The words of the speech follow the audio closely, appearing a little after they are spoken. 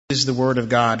Is the Word of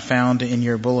God found in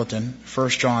your bulletin, 1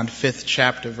 John 5th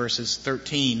chapter, verses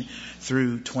 13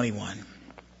 through 21.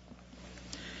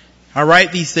 I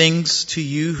write these things to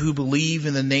you who believe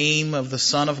in the name of the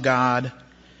Son of God,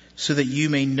 so that you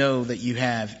may know that you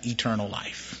have eternal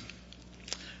life.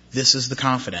 This is the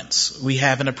confidence we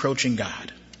have in approaching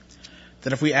God,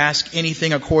 that if we ask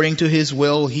anything according to His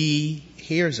will, He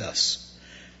hears us.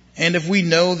 And if we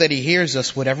know that He hears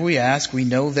us, whatever we ask, we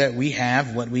know that we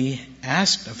have what we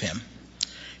asked of Him.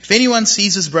 If anyone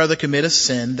sees his brother commit a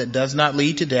sin that does not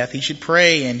lead to death, he should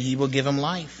pray and He will give him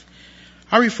life.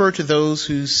 I refer to those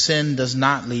whose sin does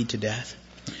not lead to death.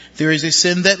 There is a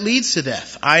sin that leads to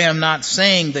death. I am not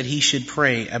saying that he should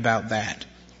pray about that.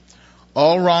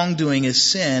 All wrongdoing is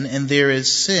sin, and there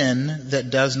is sin that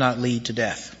does not lead to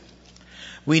death.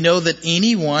 We know that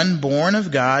anyone born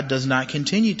of God does not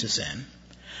continue to sin.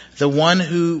 The one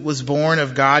who was born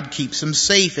of God keeps him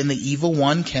safe, and the evil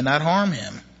one cannot harm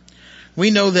him.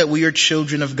 We know that we are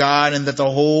children of God, and that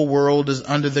the whole world is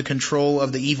under the control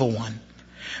of the evil one.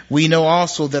 We know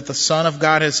also that the Son of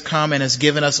God has come and has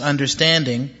given us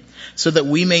understanding, so that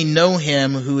we may know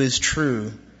Him who is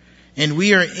true. And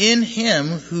we are in Him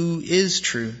who is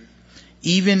true,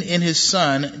 even in His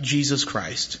Son, Jesus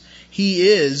Christ. He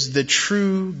is the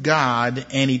true God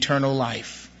and eternal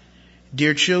life.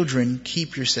 Dear children,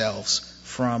 keep yourselves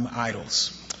from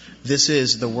idols. This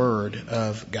is the Word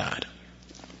of God.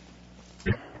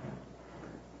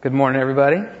 Good morning,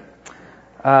 everybody.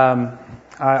 I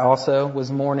also was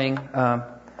mourning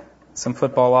some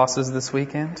football losses this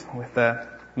weekend with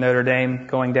Notre Dame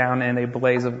going down in a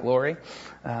blaze of glory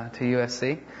to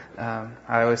USC.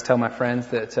 I always tell my friends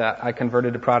that I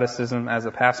converted to Protestantism as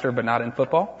a pastor, but not in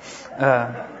football.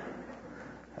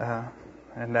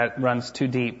 And that runs too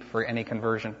deep for any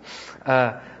conversion.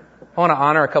 I want to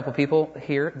honor a couple people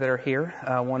here that are here.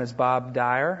 One is Bob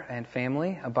Dyer and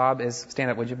family. Bob is, stand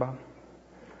up, would you, Bob?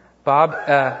 Bob,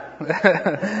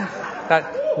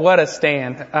 what a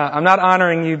stand. I'm not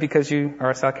honoring you because you are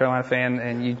a South Carolina fan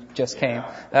and you just came.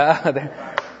 I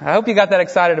hope you got that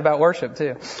excited about worship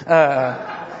too.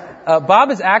 Bob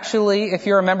is actually, if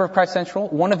you're a member of Christ Central,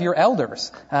 one of your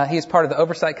elders. He is part of the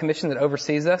oversight commission that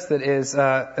oversees us, that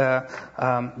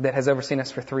has overseen us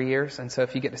for 3 years. And so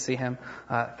if you get to see him,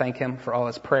 thank him for all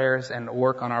his prayers and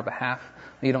work on our behalf.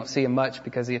 You don't see him much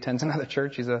because he attends another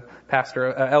church. He's a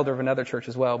pastor, elder of another church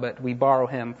as well, but we borrow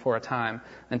him for a time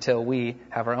until we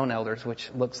have our own elders,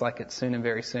 which looks like it's soon and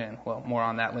very soon. Well, more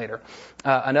on that later.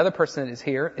 Another person that is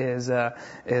here is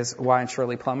Y and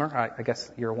Shirley Plummer. I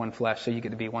guess you're one flesh, so you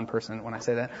get to be one person when I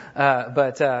say that.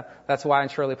 But that's Y and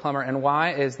Shirley Plummer. And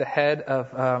Y is the head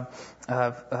of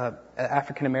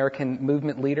African American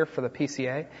movement leader for the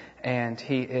PCA. And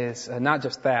he is not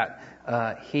just that.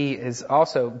 He has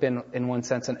also been, in one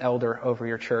sense, an elder over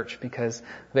your church because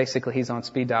basically he's on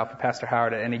speed dial for Pastor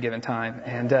Howard at any given time.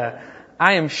 And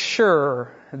I am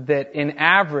sure that in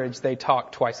average they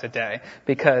talk twice a day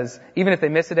because even if they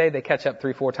miss a day, they catch up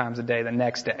 3-4 times a day the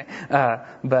next day.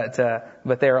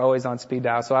 But they're always on speed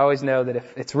dial. So I always know that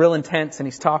if it's real intense and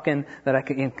he's talking, that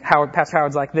Pastor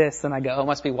Howard's like this, then I go, oh, it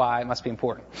must be Y, it must be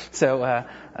important. So,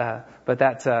 but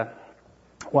that's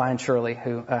Y and Shirley,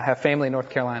 who have family in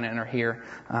North Carolina and are here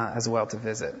as well to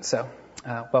visit. So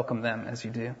welcome them as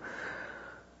you do.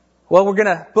 Well, we're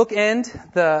going to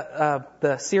bookend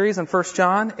the series on 1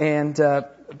 John, and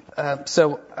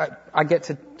so I get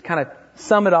to kind of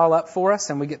sum it all up for us,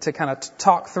 and we get to kind of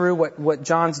talk through what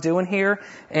John's doing here.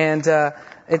 And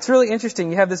it's really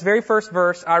interesting. You have this very first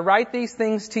verse, I write these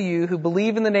things to you who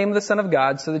believe in the name of the Son of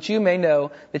God, so that you may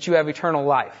know that you have eternal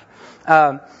life.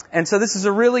 And so this is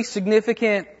a really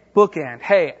significant bookend.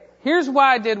 Hey, here's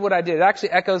why I did what I did. It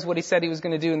actually echoes what he said he was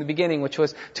going to do in the beginning, which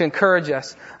was to encourage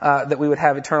us that we would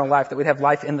have eternal life, that we'd have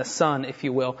life in the Son, if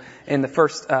you will, in the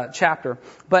first chapter.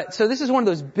 But so this is one of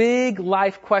those big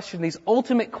life questions, these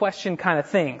ultimate question kind of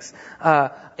things.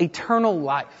 Eternal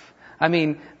life. I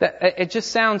mean, it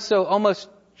just sounds so almost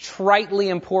tritely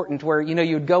important where,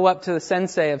 you would go up to the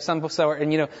sensei of some sort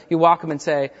and, you walk him and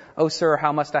say, oh, sir,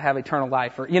 how must I have eternal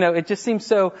life? Or, it just seems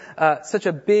so, such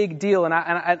a big deal. And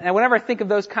whenever I think of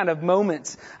those kind of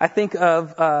moments, I think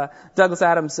of, Douglas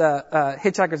Adams',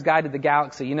 Hitchhiker's Guide to the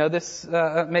Galaxy. You know this,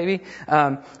 maybe?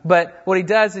 But what he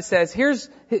does is says,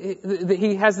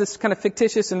 he has this kind of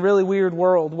fictitious and really weird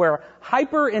world where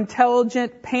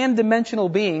hyper-intelligent, pan-dimensional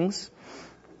beings,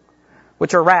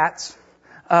 which are rats,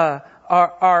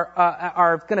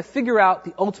 are going to figure out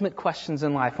the ultimate questions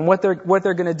in life and what they're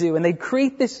going to do. And they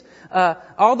create this,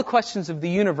 all the questions of the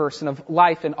universe and of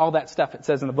life and all that stuff it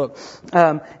says in the book.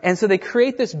 And so they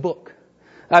create this book.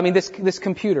 This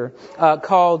computer,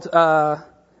 called,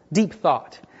 Deep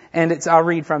Thought. And I'll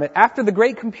read from it. After the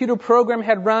great computer program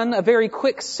had run a very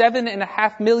quick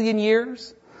 7.5 million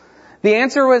years, the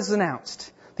answer was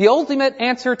announced. The ultimate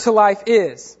answer to life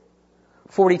is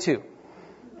 42.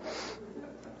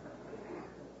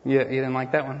 You didn't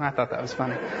like that one? I thought that was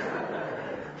funny.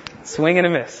 Swing and a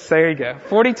miss. There you go.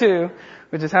 42,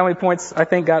 which is how many points I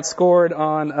think got scored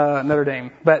on Notre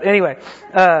Dame. But anyway,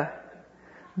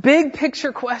 big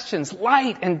picture questions,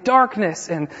 light and darkness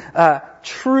and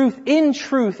truth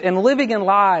and living in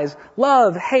lies,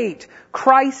 love, hate,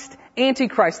 Christ,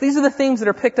 Antichrist. These are the themes that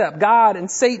are picked up. God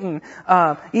and Satan,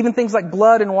 even things like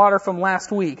blood and water from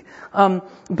last week.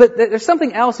 But there's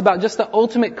something else about just the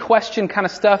ultimate question kind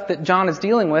of stuff that John is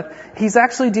dealing with. He's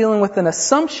actually dealing with an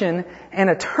assumption and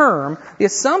a term. The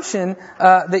assumption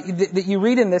that you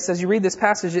read in this, as you read this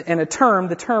passage, and the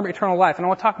term eternal life. And I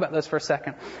want to talk about those for a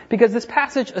second. Because this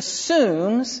passage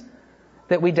assumes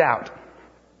that we doubt.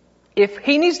 If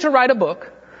he needs to write a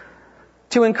book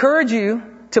to encourage you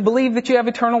to believe that you have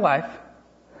eternal life,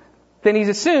 then he's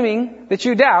assuming that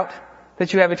you doubt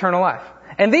that you have eternal life.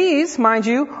 And these, mind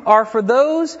you, are for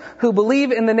those who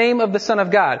believe in the name of the Son of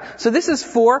God. So this is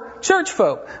for church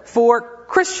folk, for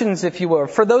Christians, if you will,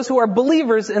 for those who are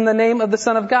believers in the name of the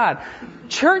Son of God.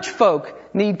 Church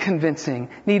folk need convincing,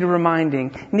 need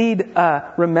reminding, need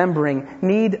remembering,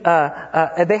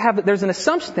 there's an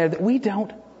assumption there that we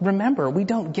don't remember, we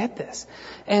don't get this.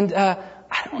 And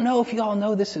I don't know if you all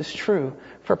know this is true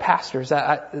for pastors.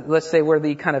 Let's say we're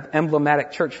the kind of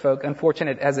emblematic church folk,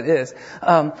 unfortunate as it is.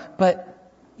 But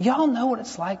y'all know what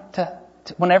it's like to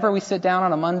whenever we sit down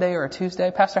on a Monday or a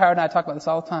Tuesday, Pastor Howard and I talk about this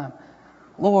all the time.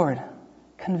 Lord,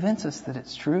 convince us that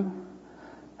it's true.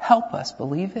 Help us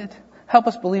believe it. Help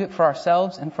us believe it for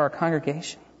ourselves and for our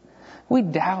congregation. We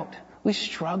doubt. We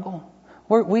struggle.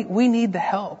 We need the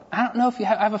help. I don't know if I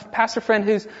have a pastor friend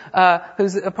who's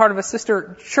a part of a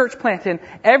sister church plant, and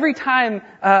every time,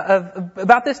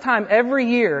 about this time every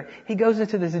year, he goes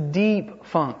into this deep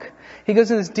funk. He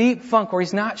goes into this deep funk where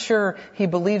he's not sure he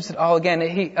believes it all again.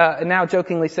 He now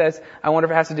jokingly says, I wonder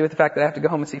if it has to do with the fact that I have to go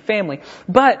home and see family.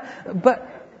 But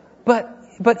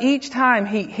each time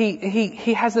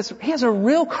he has a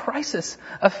real crisis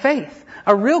of faith.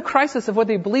 A real crisis of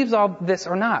whether he believes all this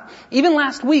or not. Even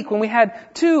last week when we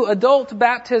had 2 adult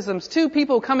baptisms, 2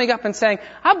 people coming up and saying,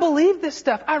 I believe this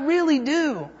stuff. I really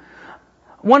do.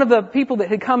 One of the people that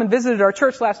had come and visited our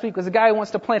church last week was a guy who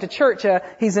wants to plant a church.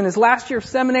 He's in his last year of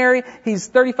seminary. He's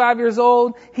 35 years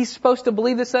old. He's supposed to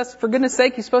believe this stuff. For goodness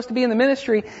sake, he's supposed to be in the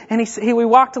ministry. And we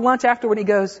walked to lunch afterward and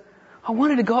he goes, I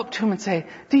wanted to go up to him and say,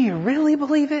 do you really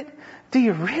believe it? Do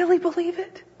you really believe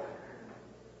it?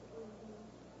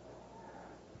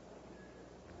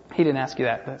 He didn't ask you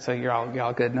that, so you're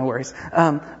all good, no worries.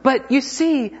 But you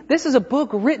see, this is a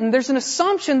book written, there's an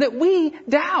assumption that we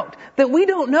doubt, that we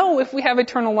don't know if we have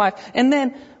eternal life, and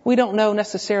then we don't know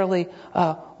necessarily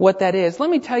what that is. Let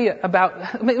me tell you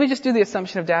let me just do the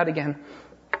assumption of doubt again.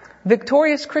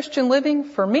 Victorious Christian living,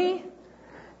 for me,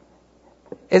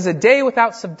 is a day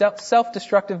without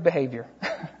self-destructive behavior.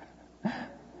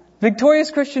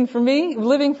 Victorious Christian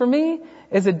living for me,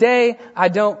 is a day I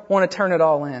don't want to turn it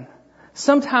all in.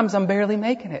 Sometimes I'm barely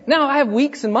making it. Now, I have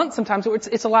weeks and months sometimes where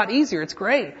it's a lot easier. It's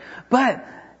great. But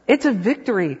it's a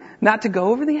victory not to go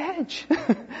over the edge.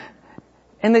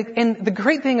 And the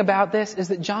great thing about this is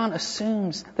that John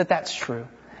assumes that that's true.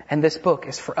 And this book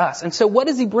is for us. And so what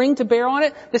does he bring to bear on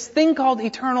it? This thing called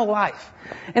eternal life.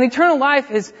 And eternal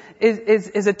life is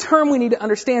a term we need to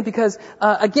understand because,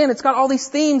 again, it's got all these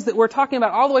themes that we're talking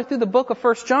about all the way through the book of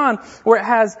 1 John, where it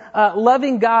has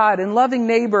loving God and loving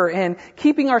neighbor and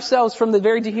keeping ourselves from the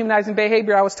very dehumanizing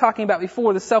behavior I was talking about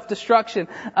before, the self-destruction,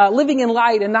 living in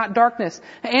light and not darkness.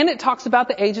 And it talks about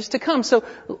the ages to come. So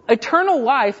eternal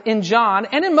life in John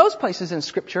and in most places in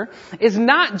Scripture is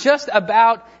not just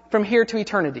about from here to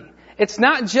eternity. It's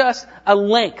not just a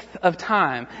length of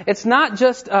time. It's not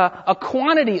just a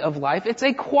quantity of life. It's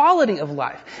a quality of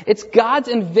life. It's God's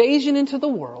invasion into the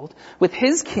world with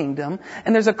His kingdom,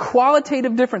 and there's a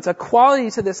qualitative difference, a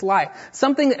quality to this life,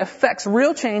 something that affects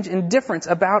real change and difference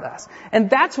about us.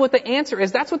 And that's what the answer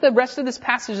is. That's what the rest of this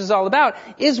passage is all about,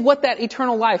 is what that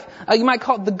eternal life, you might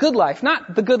call it the good life.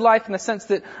 Not the good life in the sense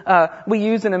that we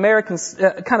use in American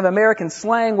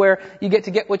slang where you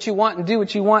get what you want and do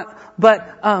what you want,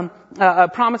 but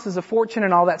promises of fortune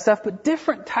and all that stuff, but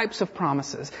different types of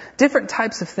promises, different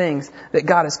types of things that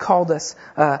God has called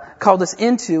us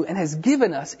into and has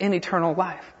given us in eternal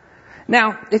life.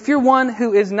 Now, if you're one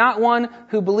who is not one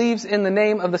who believes in the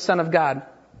name of the Son of God,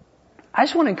 I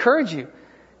just want to encourage you.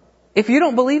 If you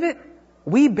don't believe it,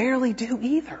 we barely do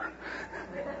either.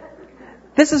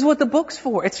 This is what the book's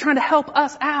for. It's trying to help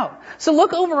us out. So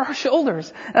look over our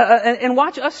shoulders and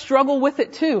watch us struggle with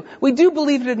it too. We do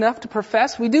believe it enough to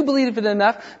profess. We do believe it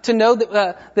enough to know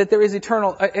that there is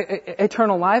eternal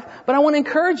life. But I want to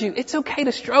encourage you, it's okay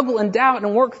to struggle and doubt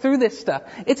and work through this stuff.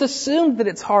 It's assumed that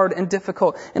it's hard and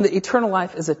difficult and that eternal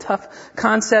life is a tough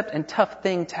concept and tough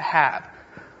thing to have.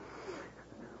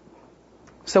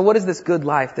 So what is this good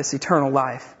life, this eternal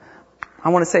life? I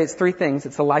want to say it's three things.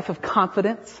 It's a life of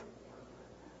confidence.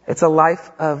 It's a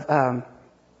life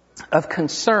of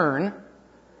concern,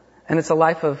 and it's a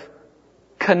life of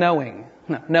knowing.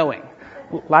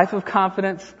 Life of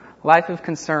confidence, life of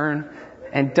concern,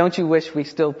 and don't you wish we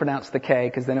still pronounced the K,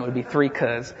 because then it would be three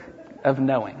K's of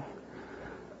knowing.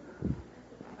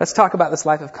 Let's talk about this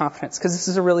life of confidence, because this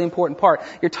is a really important part.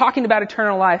 You're talking about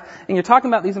eternal life, and you're talking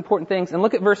about these important things, and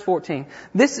look at verse 14.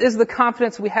 This is the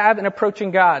confidence we have in approaching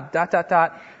God. ...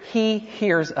 He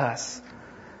hears us.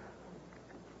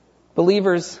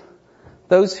 Believers,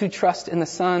 those who trust in the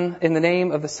Son, in the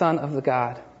name of the Son of the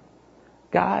God,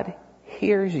 God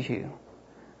hears you.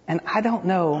 And I don't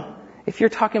know if you're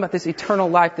talking about this eternal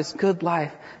life, this good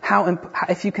life,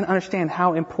 if you can understand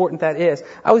how important that is.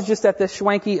 I was just at this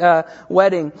swanky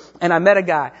wedding, and I met a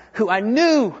guy who I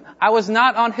knew I was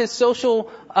not on his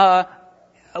social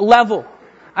level.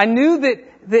 I knew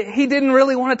that he didn't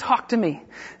really want to talk to me.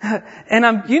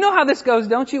 And you know how this goes,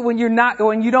 don't you? When you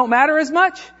don't matter as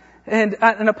much. And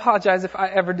apologize if I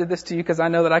ever did this to you, because I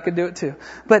know that I could do it too.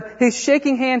 But he's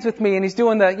shaking hands with me, and he's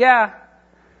doing where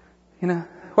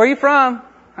are you from?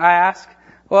 I ask.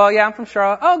 Well, yeah, I'm from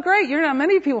Charlotte. Oh, great. You're not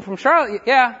many people from Charlotte.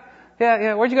 Yeah.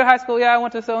 Where'd you go to high school? Yeah, I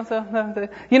went to so-and-so.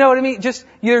 You know what I mean? Just,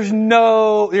 there's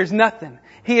nothing.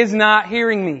 He is not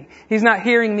hearing me. He's not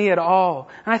hearing me at all.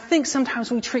 And I think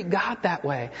sometimes we treat God that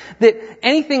way. That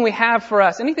anything we have for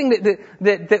us, anything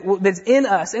that's in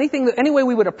us, any way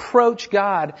we would approach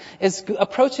God is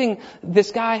approaching this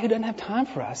guy who doesn't have time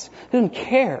for us, who doesn't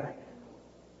care.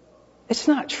 It's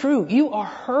not true. You are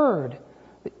heard.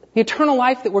 The eternal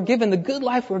life that we're given, the good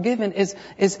life we're given is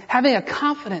having a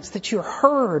confidence that you're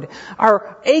heard.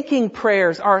 Our aching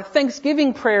prayers, our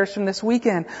thanksgiving prayers from this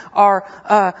weekend,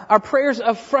 our prayers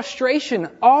of frustration,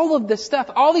 all of this stuff,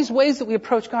 all these ways that we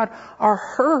approach God are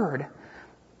heard.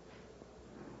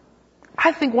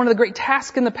 I think one of the great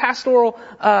tasks in the pastoral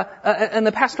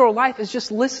life is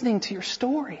just listening to your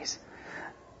stories.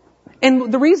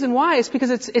 And the reason why is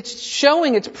because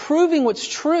it's proving what's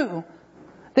true.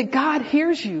 That God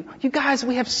hears you. You guys,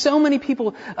 we have so many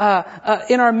people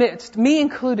in our midst, me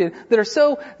included, that are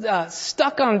so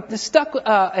stuck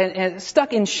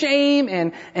in shame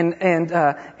and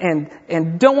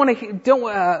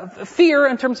don't fear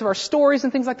in terms of our stories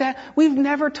and things like that. We've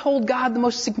never told God the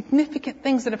most significant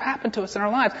things that have happened to us in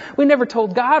our lives. We never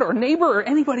told God or neighbor or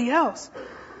anybody else.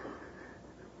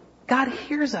 God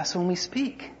hears us when we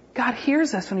speak. God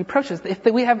hears us when He approaches.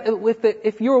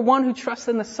 If you're one who trusts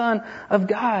in the Son of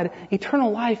God,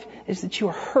 eternal life is that you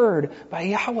are heard by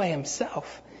Yahweh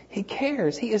Himself. He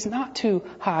cares. He is not too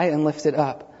high and lifted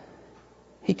up.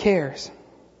 He cares.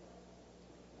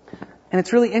 And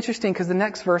it's really interesting because the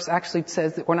next verse actually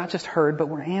says that we're not just heard, but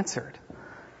we're answered.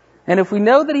 And if we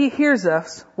know that He hears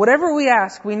us, whatever we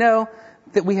ask, we know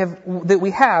that we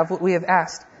have what we have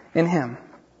asked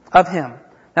of Him.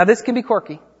 Now this can be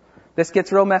quirky. This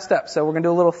gets real messed up, so we're going to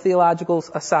do a little theological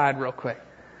aside real quick.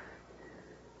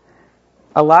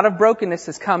 A lot of brokenness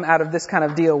has come out of this kind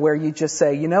of deal where you just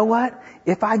say, you know what?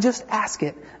 If I just ask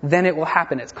it, then it will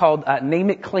happen. It's called name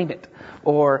it, claim it,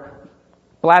 or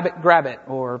blab it, grab it,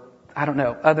 or I don't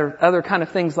know, other kind of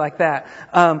things like that.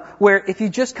 Where if you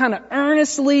just kind of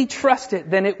earnestly trust it,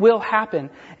 then it will happen.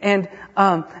 And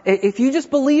if you just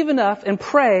believe enough and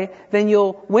pray, then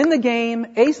you'll win the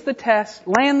game, ace the test,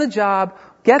 land the job,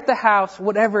 get the house,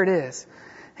 whatever it is.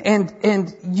 And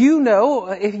if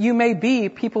you may be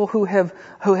people who have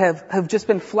just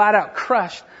been flat out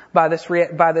crushed by this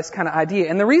kind of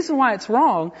idea. And the reason why it's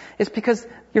wrong is because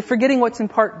you're forgetting what's in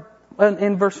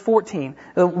verse 14.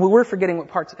 We're forgetting what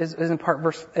part is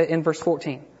in verse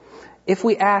 14. If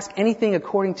we ask anything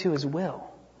according to His will,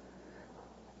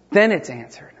 then it's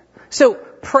answered. So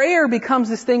prayer becomes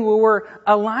this thing where we're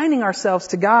aligning ourselves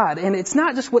to God. And it's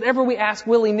not just whatever we ask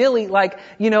willy-nilly, like,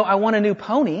 I want a new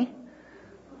pony.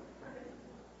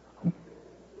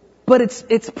 But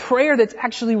it's prayer that's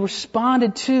actually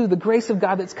responded to the grace of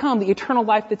God that's come, the eternal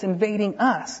life that's invading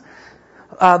us.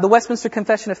 The Westminster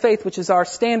Confession of Faith, which is our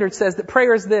standard, says that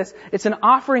prayer is this. It's an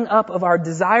offering up of our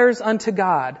desires unto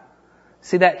God.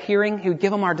 See that hearing? He would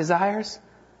give Him our desires.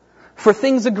 For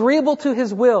things agreeable to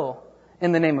His will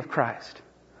in the name of Christ.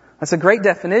 That's a great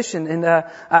definition. And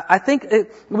I think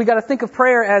we got to think of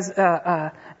prayer as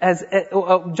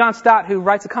John Stott, who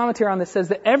writes a commentary on this, says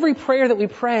that every prayer that we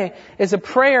pray is a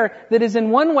prayer that is in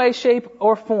one way, shape,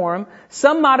 or form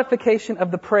some modification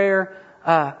of the prayer,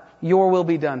 "Your will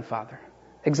be done, Father,"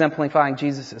 exemplifying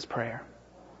Jesus' prayer.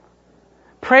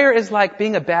 Prayer is like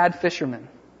being a bad fisherman.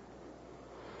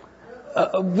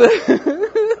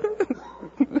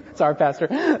 Sorry, Pastor.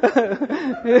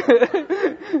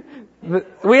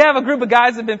 We have a group of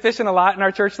guys that have been fishing a lot in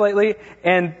our church lately,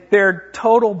 and their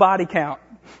total body count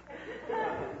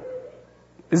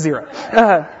is 0.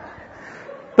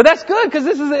 But that's good, because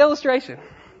this is an illustration.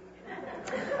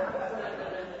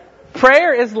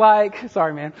 Prayer is like,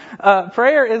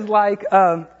 prayer is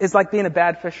like being a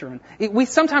bad fisherman. We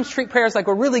sometimes treat prayers like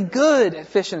we're really good at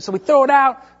fishing. So we throw it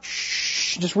out,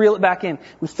 just reel it back in.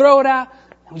 We throw it out,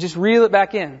 and we just reel it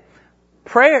back in.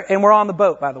 Prayer, and we're on the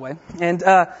boat, by the way. And,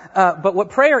 but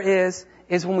what prayer is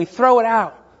when we throw it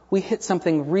out, we hit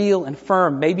something real and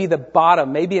firm. Maybe the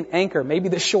bottom, maybe an anchor, maybe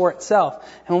the shore itself.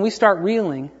 And when we start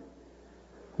reeling,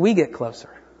 we get closer.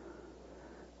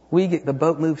 The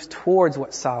boat moves towards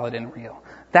what's solid and real.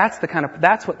 That's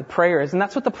what the prayer is. And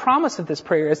that's what the promise of this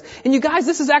prayer is. And you guys,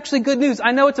 this is actually good news.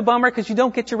 I know it's a bummer because you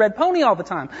don't get your red pony all the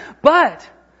time. But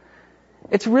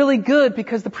it's really good,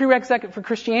 because the prerequisite for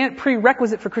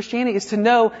Christianity is to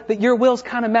know that your will's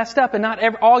kind of messed up and not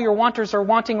all your wanters are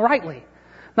wanting rightly.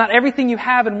 Not everything you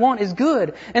have and want is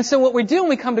good. And so what we do when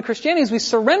we come to Christianity is we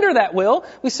surrender that will,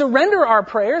 we surrender our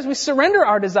prayers, we surrender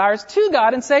our desires to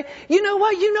God and say, you know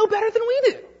what, you know better than we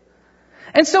do.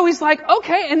 And so He's like,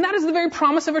 okay, and that is the very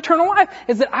promise of eternal life,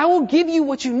 is that I will give you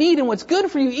what you need and what's good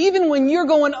for you, even when you're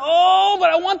going, oh, but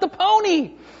I want the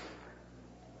pony.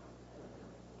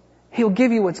 He'll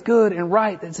give you what's good and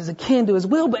right that's akin to His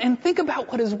will. And think about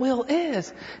what His will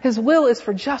is. His will is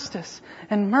for justice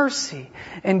and mercy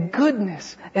and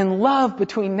goodness and love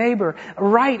between neighbor,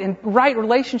 right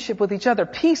relationship with each other,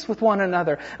 peace with one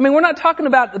another. I mean, we're not talking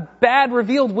about the bad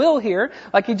revealed will here,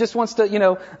 like He just wants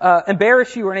to,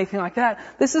 embarrass you or anything like that.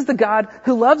 This is the God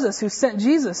who loves us, who sent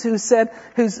Jesus, who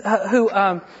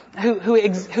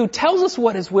tells us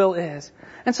what His will is.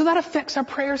 And so that affects our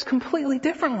prayers completely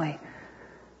differently.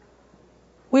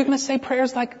 We're going to say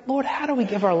prayers like, Lord, how do we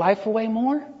give our life away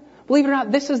more? Believe it or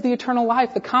not, this is the eternal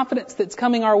life, the confidence that's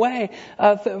coming our way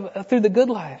through the good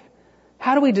life.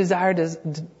 How do we desire to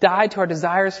die to our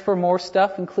desires for more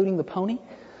stuff, including the pony?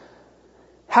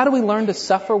 How do we learn to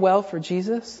suffer well for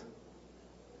Jesus?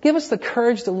 Give us the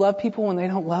courage to love people when they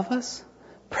don't love us.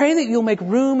 Pray that you'll make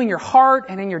room in your heart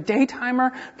and in your day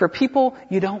timer for people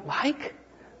you don't like.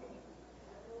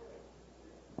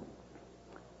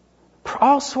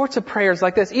 All sorts of prayers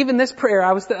like this. Even this prayer,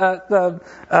 David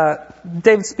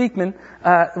Speakman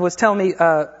was telling me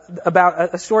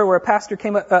about a story where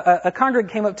a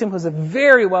congregant came up to him who was a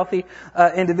very wealthy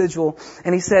individual,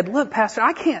 and he said, "Look, Pastor,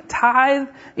 I can't tithe,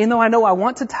 even though I know I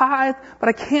want to tithe, but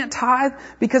I can't tithe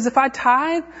because if I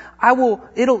tithe,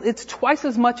 it's twice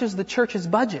as much as the church's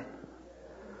budget."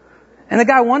 And the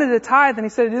guy wanted to tithe, and he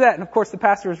said to do that, and of course the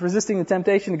pastor was resisting the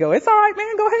temptation to go, "It's all right,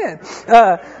 man, go ahead."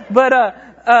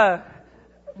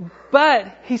 But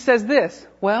he says this,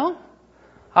 "Well,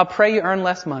 I'll pray you earn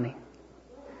less money."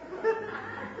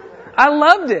 I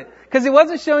loved it, because it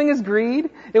wasn't showing his greed.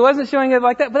 It wasn't showing it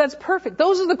like that, but that's perfect.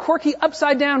 Those are the quirky,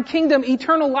 upside down kingdom,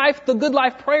 eternal life, the good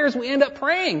life prayers we end up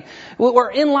praying. We're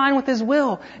in line with His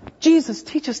will. Jesus,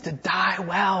 teach us to die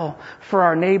well for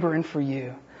our neighbor and for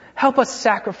you. Help us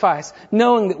sacrifice,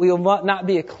 knowing that we will not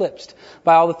be eclipsed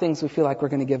by all the things we feel like we're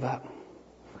going to give up.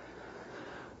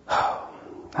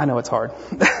 I know it's hard.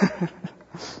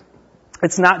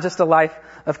 It's not just a life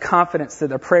of confidence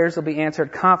that our prayers will be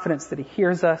answered, confidence that He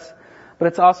hears us, but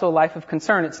it's also a life of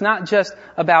concern. It's not just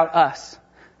about us.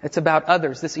 It's about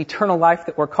others. This eternal life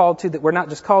that we're called to, that we're not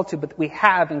just called to, but that we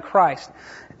have in Christ.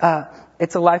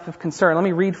 It's a life of concern. Let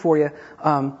me read for you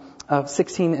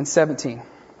 16 and 17.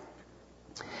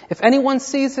 If anyone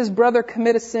sees his brother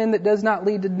commit a sin that does not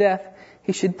lead to death,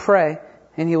 he should pray,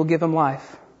 and He will give him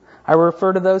life. I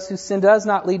refer to those whose sin does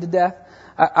not lead to death.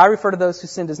 I refer to those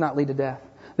whose sin does not lead to death.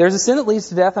 There's a sin that leads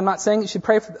to death. I'm not saying you should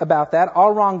pray about that.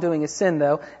 All wrongdoing is sin,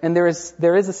 though, and there is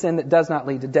a sin that does not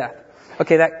lead to death.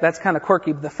 Okay, that's kind of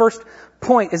quirky. But the first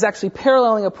point is actually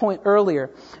paralleling a point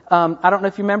earlier. I don't know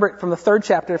if you remember it from the 3rd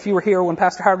chapter. If you were here when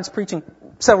Pastor Howard was preaching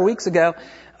several weeks ago,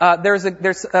 there's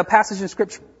a passage in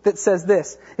Scripture that says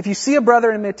this: if you see a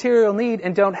brother in material need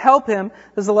and don't help him,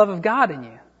 there's the love of God in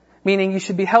you. Meaning you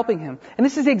should be helping him. And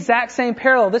this is the exact same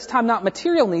parallel, this time not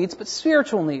material needs, but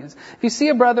spiritual needs. If you see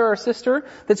a brother or sister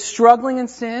that's struggling in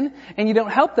sin and you don't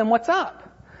help them, what's up?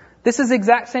 This is the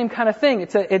exact same kind of thing.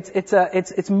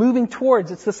 It's moving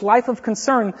towards. It's this life of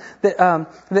concern that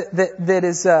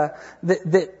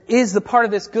is the part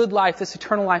of this good life, this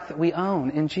eternal life that we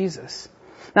own in Jesus.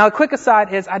 Now, a quick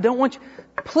aside is I don't want you.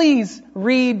 Please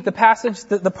read the passage,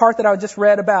 the part that I just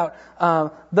read about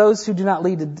those who do not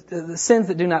lead to sins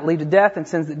that do not lead to death and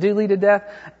sins that do lead to death.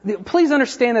 Please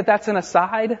understand that that's an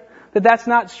aside. That's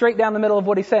not straight down the middle of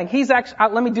what he's saying. He's actually,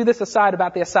 let me do this aside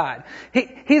about the aside.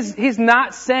 He's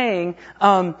not saying,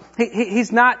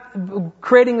 he's not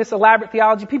creating this elaborate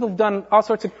theology. People have done all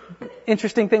sorts of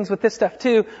interesting things with this stuff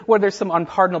too, where there's some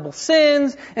unpardonable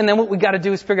sins, and then what we got to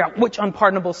do is figure out which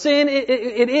unpardonable sin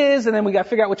it is, and then we got to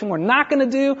figure out which one we're not going to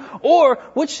do, or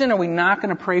which sin are we not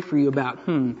going to pray for you about?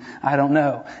 I don't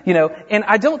know. And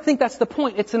I don't think that's the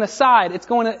point. It's an aside. It's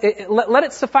going to, let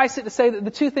it suffice it to say that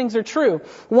the two things are true.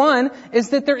 One is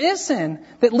that there is sin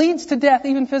that leads to death,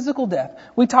 even physical death.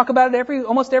 We talk about it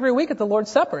almost every week at the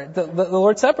Lord's Supper. The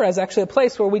Lord's Supper is actually a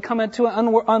place where we come into it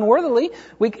unworthily.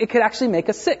 It could actually make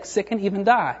us sick and even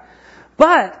die.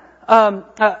 But,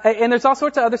 and there's all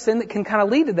sorts of other sin that can kind of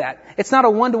lead to that. It's not a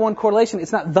one-to-one correlation.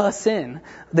 It's not the sin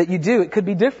that you do. It could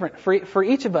be different for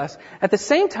each of us. At the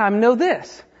same time, know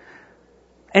this.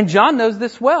 And John knows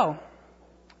this well.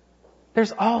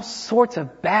 There's all sorts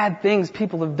of bad things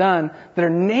people have done that are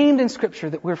named in Scripture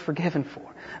that we're forgiven for,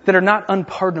 that are not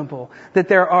unpardonable, that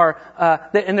there are,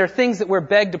 and there are things that we're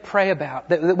begged to pray about,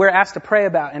 that we're asked to pray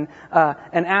about and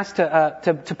asked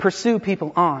to pursue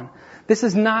people on. This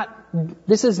is not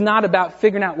about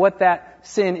figuring out what that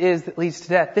sin is that leads to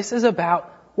death. This is about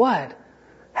what?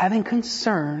 Having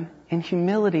concern in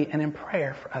humility and in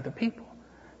prayer for other people.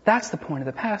 That's the point of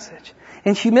the passage.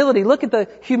 In humility, look at the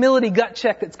humility gut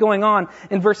check that's going on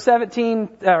in verse 17,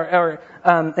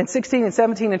 and 16 and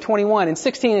 17 and 21. In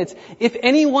 16, it's, if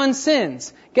anyone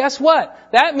sins, guess what?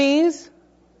 That means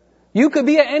you could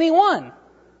be at any one.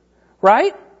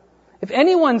 Right? If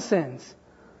anyone sins,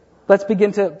 let's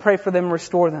begin to pray for them and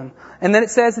restore them. And then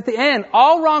it says at the end,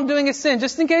 all wrongdoing is sin.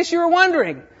 Just in case you were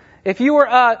wondering, if you were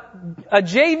a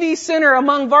JV sinner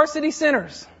among varsity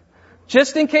sinners,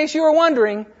 just in case you were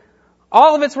wondering,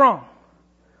 all of it's wrong.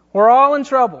 We're all in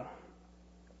trouble.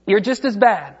 You're just as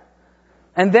bad.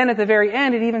 And then at the very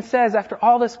end, it even says, after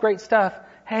all this great stuff,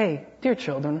 hey, dear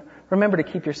children, remember to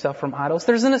keep yourself from idols.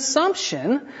 There's an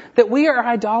assumption that we are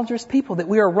idolatrous people, that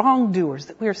we are wrongdoers,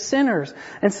 that we are sinners.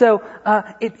 And so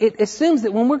it assumes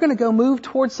that when we're going to go move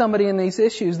towards somebody in these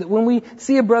issues, that when we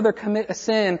see a brother commit a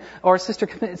sin or a sister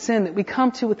commit a sin, that we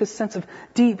come to with this sense of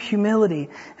deep humility.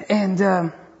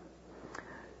 And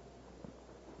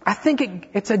I think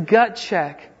it's a gut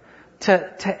check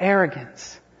to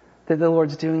arrogance that the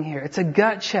Lord's doing here. It's a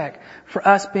gut check for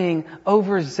us being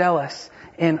overzealous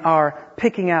in our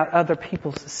picking out other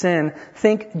people's sin.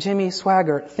 Think Jimmy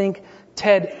Swaggart. Think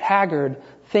Ted Haggard.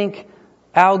 Think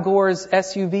Al Gore's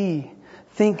SUV.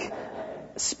 Think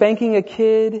spanking a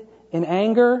kid in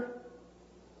anger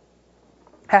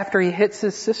after he hits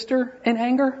his sister in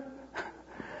anger.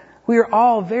 We are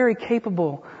all very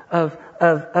capable of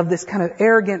this kind of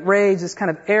arrogant rage, this kind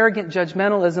of arrogant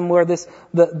judgmentalism where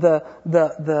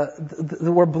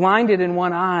we're blinded in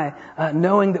one eye,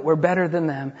 knowing that we're better than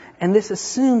them. And this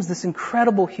assumes this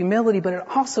incredible humility, but it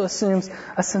also assumes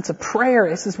a sense of prayer.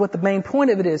 This is what the main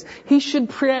point of it is. He should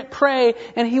pray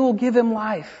and He will give him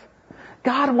life.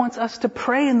 God wants us to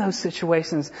pray in those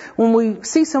situations. When we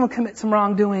see someone commit some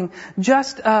wrongdoing,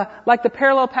 just like the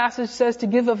parallel passage says to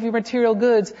give of your material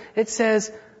goods, it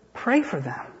says, pray for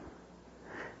them.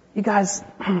 You guys,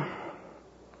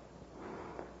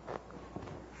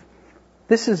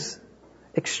 this is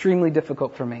extremely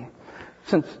difficult for me.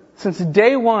 Since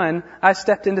day one I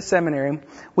stepped into seminary,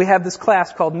 we have this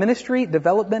class called Ministry,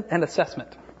 Development, and Assessment.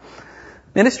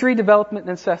 Ministry, Development,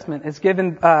 and Assessment is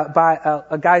given by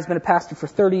a guy who's been a pastor for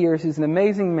 30 years. He's an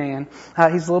amazing man.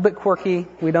 He's a little bit quirky.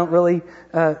 We don't really,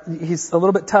 he's a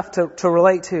little bit tough to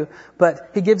relate to,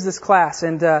 but he gives this class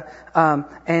and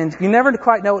you never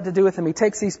quite know what to do with him. He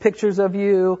takes these pictures of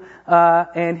you,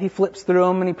 and he flips through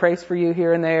them and he prays for you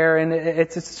here and there, and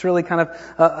it's really kind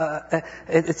of,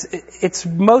 it's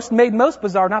made most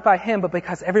bizarre, not by him, but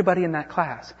because everybody in that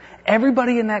class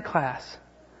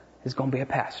is going to be a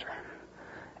pastor.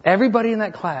 Everybody in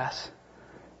that class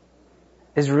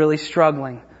is really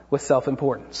struggling with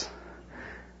self-importance.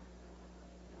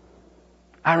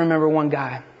 I remember one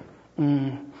guy,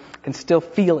 can still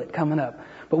feel it coming up.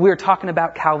 But we were talking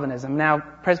about Calvinism. Now,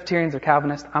 Presbyterians are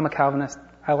Calvinists. I'm a Calvinist.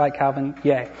 I like Calvin.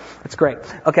 Yay. That's great.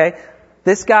 Okay.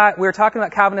 This guy, we were talking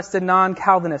about Calvinists and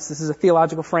non-Calvinists. This is a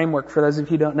theological framework for those of you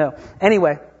who don't know.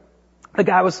 Anyway, the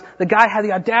guy had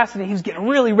the audacity. He was getting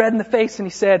really red in the face, and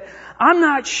he said, "I'm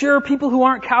not sure people who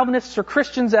aren't Calvinists are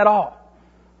Christians at all."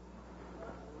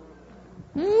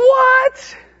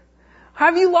 What?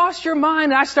 Have you lost your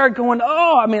mind? And I started going,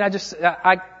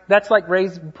 that's like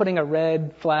putting a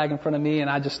red flag in front of me, and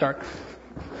I just start,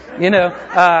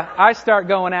 I start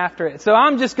going after it. So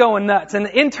I'm just going nuts, and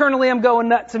internally I'm going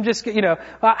nuts. I'm just,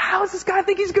 how does this guy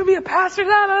think he's going to be a pastor?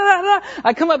 Da, da, da, da.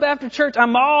 I come up after church,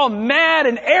 I'm all mad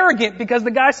and arrogant because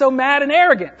the guy's so mad and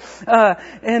arrogant.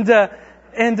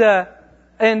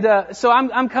 So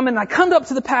I'm coming, and I come up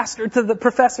to the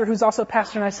professor who's also a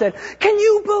pastor, and I said, "Can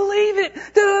you believe it?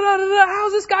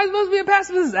 How's this guy supposed to be a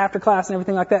pastor?" This is after class and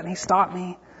everything like that. And he stopped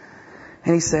me,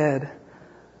 and he said,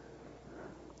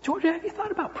 "Georgia, have you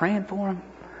thought about praying for him?"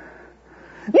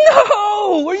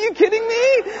 No! Are you kidding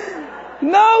me?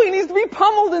 No, he needs to be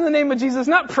pummeled in the name of Jesus,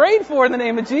 not prayed for in the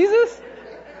name of Jesus.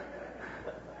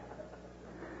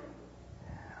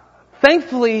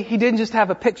 Thankfully, he didn't just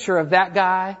have a picture of that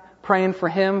guy praying for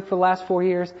him for the last 4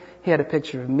 years. He had a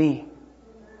picture of me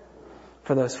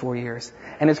for those 4 years.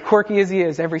 And as quirky as he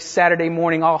is, every Saturday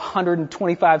morning, all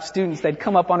 125 students, they'd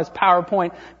come up on his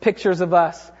PowerPoint pictures of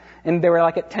us. And they were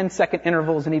like at 10-second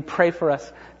intervals, and he'd pray for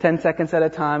us 10 seconds at a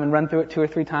time and run through it 2 or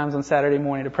 3 times on Saturday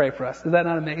morning to pray for us. Is that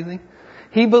not amazing?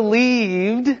 He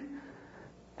believed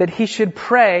that he should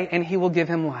pray and he will give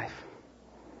him life.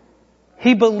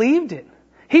 He believed it.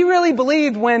 He really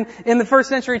believed when, in the first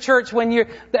century church, when the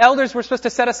elders were supposed to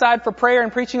set aside for prayer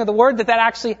and preaching of the word, that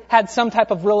actually had some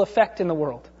type of real effect in the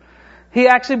world. He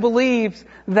actually believed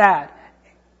that.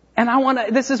 And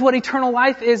this is what eternal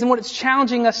life is, and what it's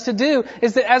challenging us to do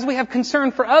is that as we have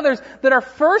concern for others, that our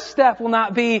first step will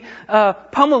not be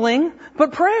pummeling,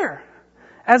 but prayer.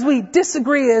 As we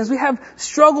disagree, as we have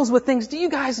struggles with things, do you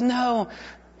guys know?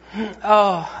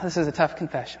 Oh, this is a tough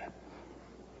confession.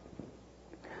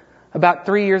 About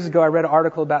 3 years ago, I read an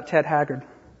article about Ted Haggard.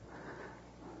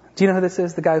 Do you know who this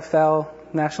is? The guy who fell,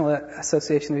 National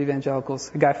Association of Evangelicals.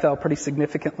 The guy fell pretty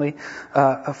significantly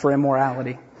for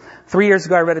immorality. 3 years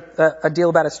ago, I read a deal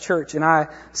about his church, and I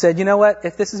said, you know what?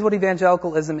 If this is what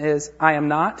evangelicalism is, I am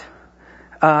not.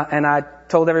 And I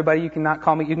told everybody, you can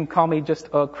call me just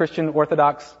a Christian,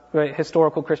 Orthodox, right,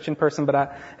 historical Christian person,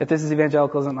 but if this is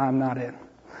evangelicalism, I'm not it.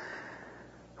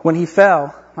 When he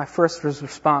fell, my first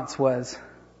response was,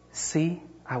 "See,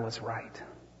 I was right."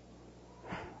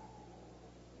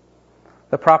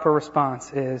 The proper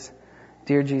response is,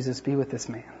 "Dear Jesus, be with this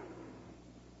man."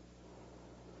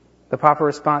 The proper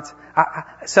response,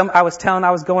 I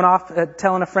was going off,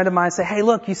 telling a friend of mine, say, "Hey,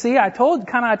 look, you see, I told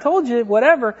you,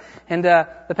 whatever." And,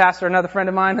 the pastor, another friend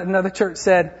of mine, another church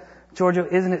said, "Giorgio,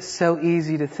 isn't it so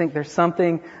easy to think there's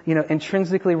something,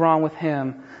 intrinsically wrong with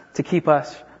him to keep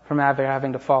us from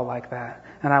having to fall like that?"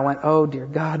 And I went, "Oh, dear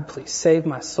God, please save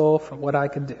my soul from what I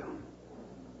could do."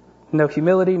 No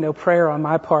humility, no prayer on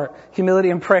my part. Humility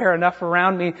and prayer enough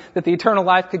around me that the eternal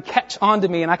life could catch on to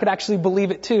me and I could actually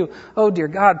believe it too. Oh, dear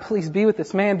God, please be with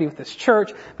this man, be with this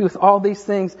church, be with all these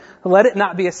things. Let it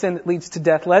not be a sin that leads to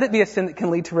death. Let it be a sin that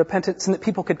can lead to repentance and that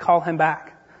people could call him back.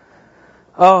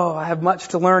 Oh, I have much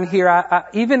to learn here.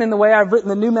 Even in the way I've written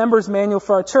the new members manual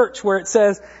for our church, where it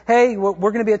says, hey,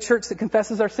 we're going to be a church that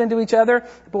confesses our sin to each other,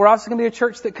 but we're also going to be a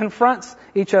church that confronts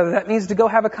each other. That means to go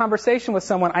have a conversation with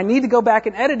someone. I need to go back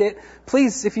and edit it.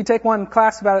 Please, if you take one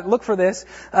class about it, look for this,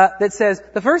 that says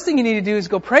the first thing you need to do is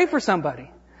go pray for somebody.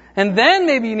 And then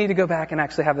maybe you need to go back and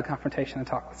actually have the confrontation and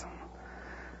talk with someone.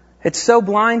 It's so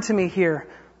blind to me here.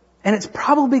 And it's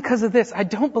probably because of this. I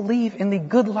don't believe in the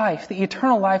good life, the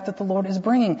eternal life that the Lord is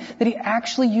bringing. That He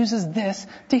actually uses this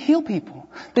to heal people.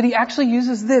 That He actually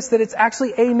uses this, that it's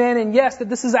actually amen and yes, that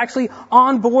this is actually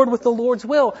on board with the Lord's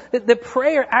will. That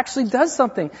prayer actually does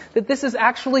something. That this is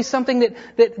actually something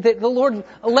that the Lord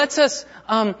lets us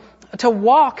to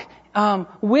walk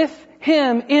with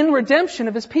Him in redemption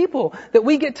of His people. That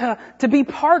we get to be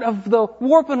part of the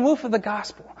warp and woof of the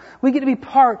gospel. We get to be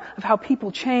part of how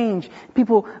people change,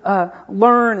 people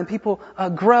learn, and people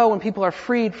grow, and people are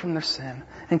freed from their sin,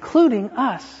 including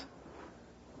us.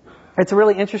 It's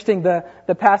really interesting.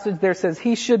 The passage there says,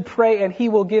 He should pray and He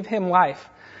will give him life.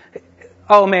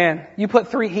 Oh man, you put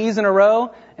 3 He's in a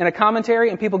row in a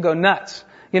commentary and people go nuts.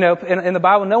 In the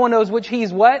Bible, no one knows which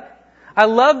He's what. I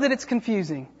love that it's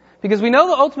confusing because we know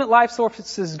the ultimate life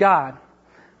source is God.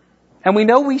 And we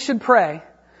know we should pray.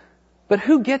 But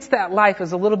who gets that life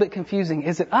is a little bit confusing.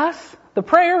 Is it us, the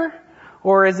prayer,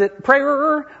 or is it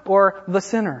prayerer, or the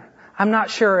sinner? I'm not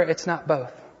sure it's not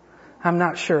both. I'm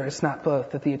not sure it's not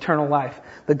both, that the eternal life,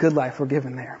 the good life we're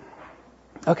given there.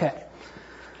 Okay.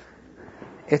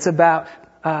 It's about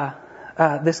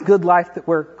this good life that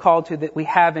we're called to, that we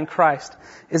have in Christ,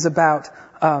 is about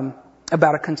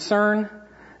a concern.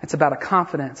 It's about a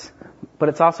confidence, but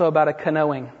it's also about a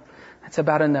knowing. It's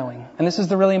about a knowing. And this is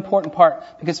the really important part,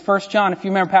 because 1 John, if you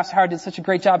remember, Pastor Howard did such a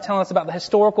great job telling us about the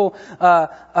historical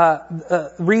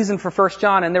reason for 1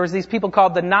 John. And there was these people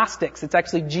called the Gnostics. It's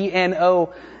actually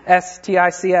Gnostics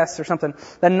or something.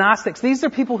 The Gnostics. These are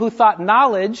people who thought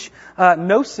knowledge,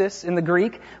 gnosis in the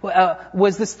Greek,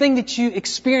 was this thing that you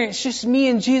experience, just me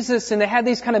and Jesus. And they had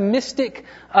these kind of mystic,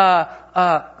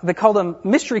 they called them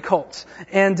mystery cults.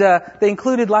 And they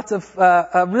included lots of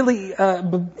really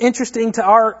interesting to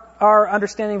our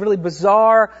understanding, really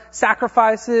bizarre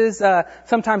sacrifices,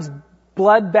 sometimes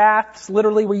blood baths,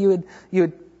 literally, where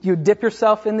you would dip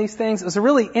yourself in these things. It was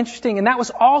really interesting, and that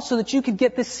was all so that you could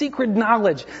get this secret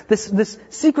knowledge, this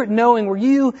secret knowing where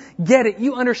you get it,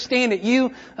 you understand it,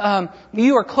 you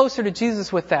are closer to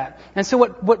Jesus with that. And so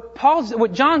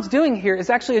what John's doing here is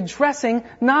actually addressing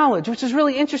knowledge, which is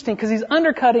really interesting, because he's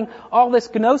undercutting all this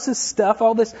gnosis stuff,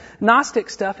 all this Gnostic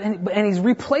stuff, and he's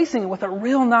replacing it with a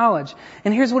real knowledge.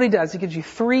 And here's what he does. He gives you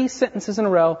 3 sentences in a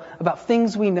row about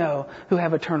things we know who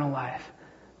have eternal life.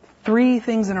 3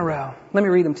 things in a row. Let me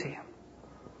read them to you.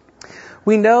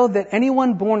 We know that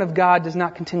anyone born of God does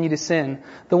not continue to sin.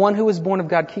 The one who is born of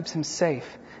God keeps him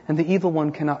safe, and the evil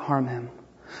one cannot harm him.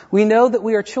 We know that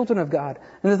we are children of God,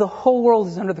 and that the whole world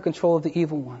is under the control of the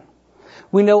evil one.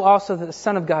 We know also that the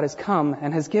Son of God has come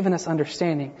and has given us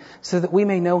understanding, so that we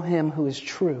may know him who is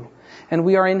true. And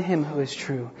we are in him who is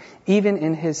true, even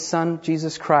in his Son,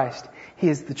 Jesus Christ. He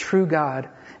is the true God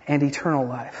and eternal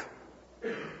life.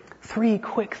 3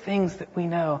 quick things that we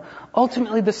know.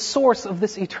 Ultimately, the source of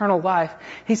this eternal life.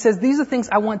 He says, these are things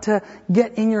I want to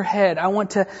get in your head. I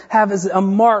want to have as a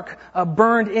mark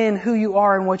burned in who you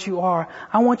are and what you are.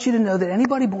 I want you to know that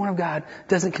anybody born of God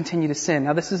doesn't continue to sin.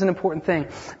 Now, this is an important thing.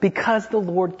 Because the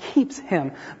Lord keeps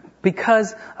him.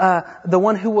 Because the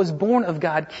one who was born of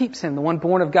God keeps him. The one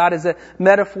born of God is a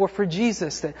metaphor for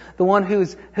Jesus. The one who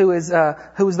is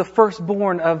the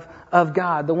firstborn of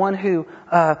God. The one who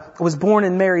was born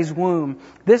in Mary's womb.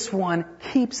 This one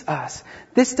keeps us.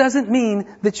 This doesn't mean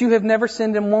that you have never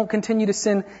sinned and won't continue to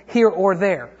sin here or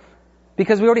there.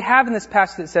 Because we already have in this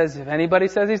passage that says, if anybody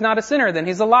says he's not a sinner, then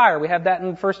he's a liar. We have that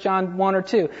in 1 John 1 or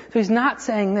 2. So he's not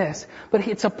saying this, but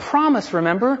it's a promise,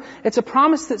 remember? It's a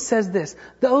promise that says this: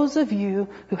 those of you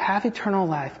who have eternal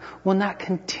life will not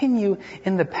continue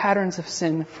in the patterns of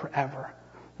sin forever.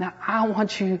 Now, I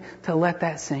want you to let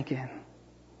that sink in.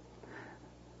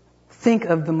 Think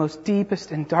of the most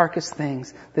deepest and darkest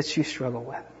things that you struggle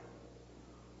with.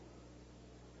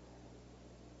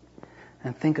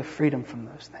 And think of freedom from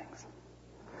those things.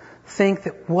 Think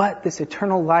that what this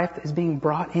eternal life that is being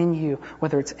brought in you,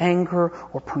 whether it's anger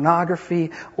or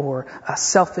pornography or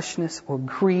selfishness or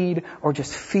greed or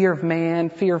just fear of man,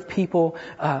 fear of people,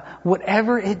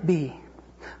 whatever it be,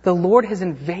 the Lord has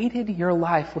invaded your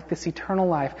life with this eternal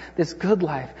life, this good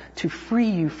life, to free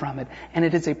you from it. And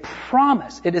it is a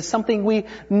promise. It is something we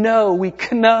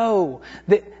know,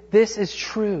 that this is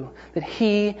true, that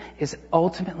He is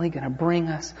ultimately going to bring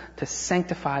us to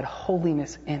sanctified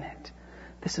holiness in it.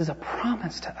 This is a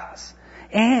promise to us.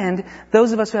 And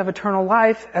those of us who have eternal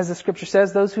life, as the Scripture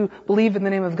says, those who believe in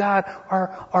the name of God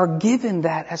are given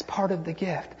that as part of the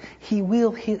gift. He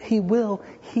will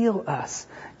heal us.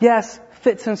 Yes,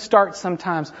 fits and starts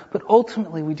sometimes, but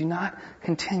ultimately we do not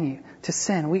continue to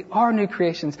sin. We are new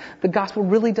creations. The gospel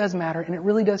really does matter, and it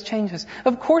really does change us.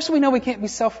 Of course we know we can't be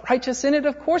self-righteous in it.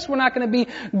 Of course we're not going to be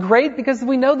great, because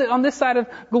we know that on this side of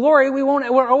glory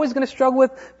we're always going to struggle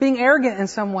with being arrogant in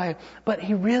some way. But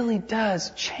He really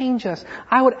does change us.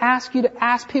 I would ask you to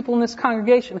ask people in this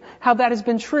congregation how that has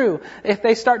been true. If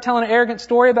they start telling an arrogant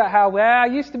story about how, well, I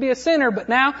used to be a sinner, but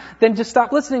now, then just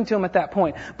stop listening to them at that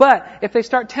point. But if they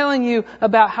start telling you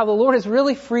about how the Lord has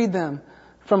really freed them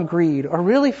from greed, or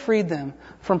really freed them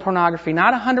from pornography,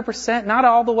 not 100%, not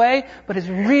all the way, but has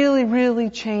really, really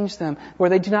changed them, where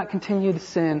they do not continue to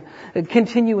sin,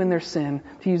 continue in their sin,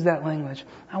 to use that language.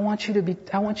 I want you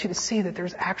to see that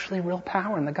there's actually real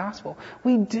power in the gospel.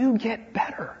 We do get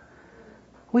better.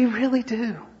 We really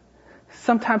do.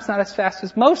 Sometimes not as fast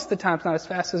as, most of the times not as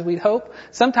fast as we'd hope,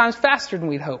 sometimes faster than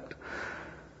we'd hoped.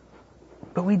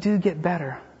 But we do get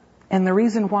better. And the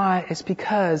reason why is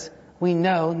because we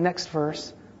know, next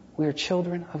verse, we are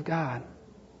children of God.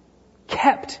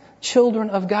 Kept children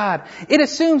of God. It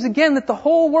assumes again that the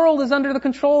whole world is under the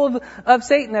control of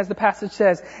Satan, as the passage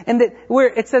says. And that where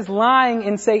it says lying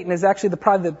in Satan is actually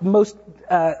probably the most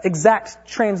exact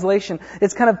translation.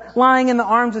 It's kind of lying in the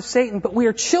arms of Satan. But we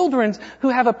are children who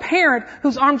have a parent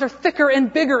whose arms are thicker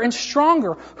and bigger and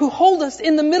stronger, who hold us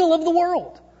in the middle of the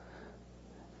world.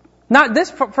 Not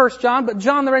this 1 John, but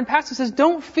John, the right pastor, says,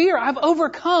 don't fear. I've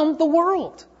overcome the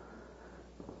world.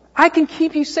 I can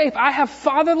keep you safe. I have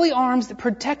fatherly arms that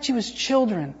protect you as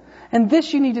children. And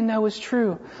this you need to know is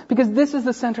true. Because this is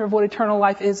the center of what eternal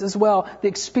life is as well. The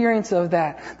experience of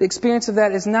that. The experience of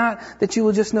that is not that you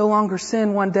will just no longer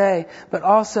sin one day, but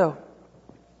also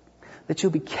that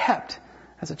you'll be kept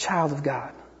as a child of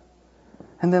God.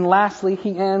 And then lastly,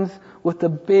 he ends with the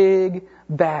big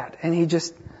bat. And he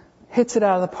just hits it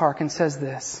out of the park and says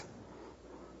this.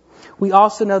 We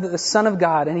also know that the Son of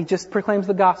God, and he just proclaims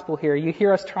the gospel here. You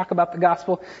hear us talk about the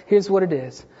gospel. Here's what it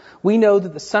is. We know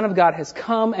that the Son of God has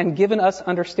come and given us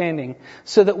understanding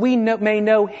so that we may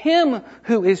know Him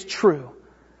who is true.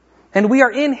 And we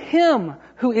are in Him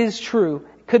who is true.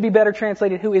 Could be better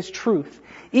translated, who is truth.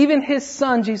 Even His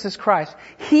Son, Jesus Christ.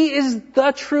 He is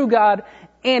the true God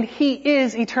and He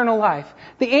is eternal life.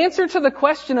 The answer to the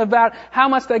question about how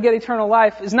must I get eternal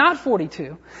life is not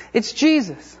 42. It's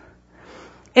Jesus.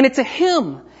 And it's a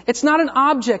Him. It's not an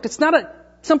object. It's not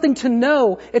something to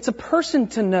know. It's a person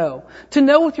to know. To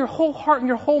know with your whole heart and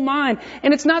your whole mind.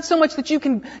 And it's not so much that you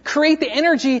can create the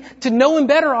energy to know Him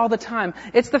better all the time.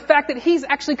 It's the fact that He's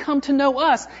actually come to know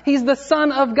us. He's the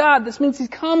Son of God. This means He's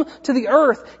come to the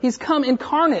earth. He's come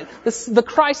incarnate. The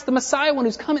Christ, the Messiah one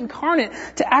who's come incarnate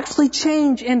to actually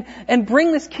change and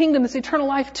bring this kingdom, this eternal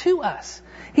life to us.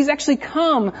 He's actually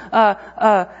come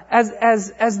as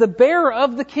the bearer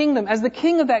of the kingdom, as the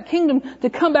king of that kingdom, to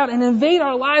come out and invade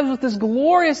our lives with this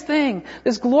glorious thing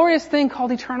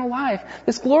called eternal life,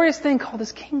 this glorious thing called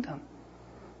His kingdom.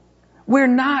 Where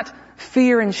not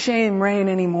fear and shame reign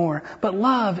anymore, but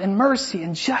love and mercy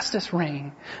and justice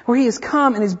reign. Where He has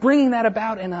come and is bringing that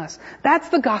about in us. That's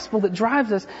the gospel that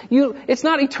drives us. It's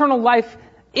not eternal life,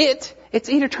 it's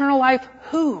eternal life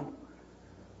who?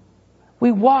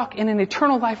 We walk in an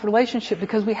eternal life relationship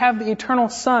because we have the eternal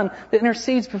Son that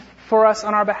intercedes for us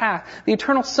on our behalf. The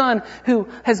eternal Son who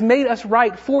has made us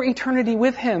right for eternity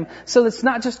with Him. So it's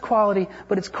not just quality,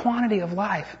 but it's quantity of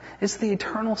life. It's the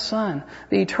eternal Son.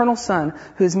 The eternal Son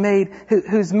who's made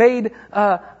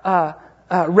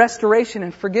restoration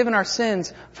and forgiven our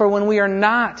sins for when we are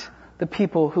not the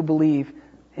people who believe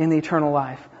in the eternal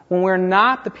life. When we're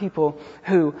not the people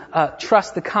who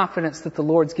trust the confidence that the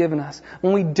Lord's given us.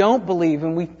 When we don't believe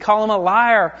and we call Him a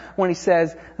liar when He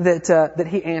says that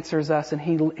He answers us and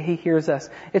He hears us.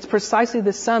 It's precisely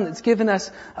the Son that's given us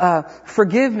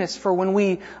forgiveness for when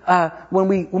we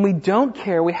don't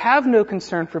care. We have no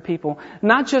concern for people.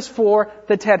 Not just for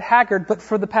the Ted Haggard, but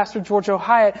for the Pastor George O.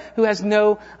 Hyatt who has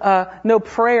no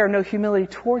prayer, no humility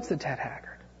towards the Ted Haggard.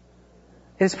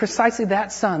 It is precisely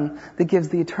that Son that gives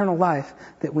the eternal life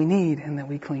that we need and that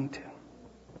we cling to.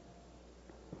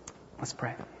 Let's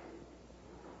pray.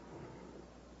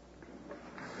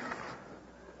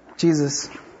 Jesus,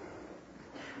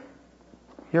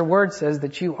 Your Word says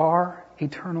that You are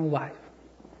eternal life.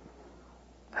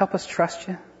 Help us trust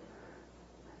You.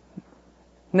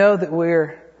 Know that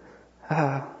we're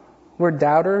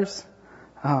doubters,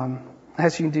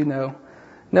 as You do know.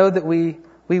 Know that we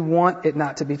want it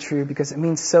not to be true because it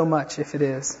means so much if it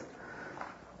is.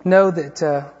 Know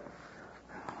that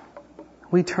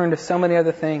we turn to so many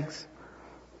other things.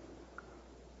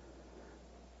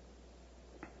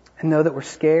 And know that we're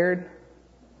scared,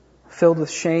 filled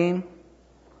with shame,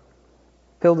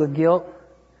 filled with guilt,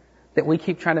 that we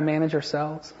keep trying to manage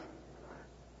ourselves.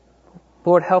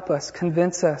 Lord, help us,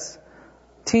 convince us,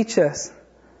 teach us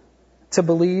to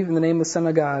believe in the name of the Son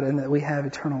of God and that we have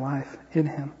eternal life in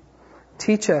Him.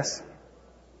 Teach us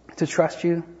to trust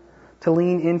You, to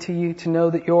lean into You, to know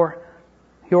that Your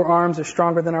arms are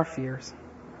stronger than our fears.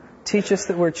 Teach us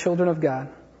that we're children of God,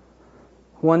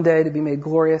 one day to be made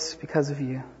glorious because of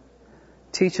You.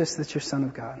 Teach us that You're Son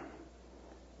of God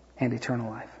and eternal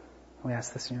life. We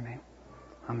ask this in Your name.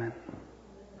 Amen.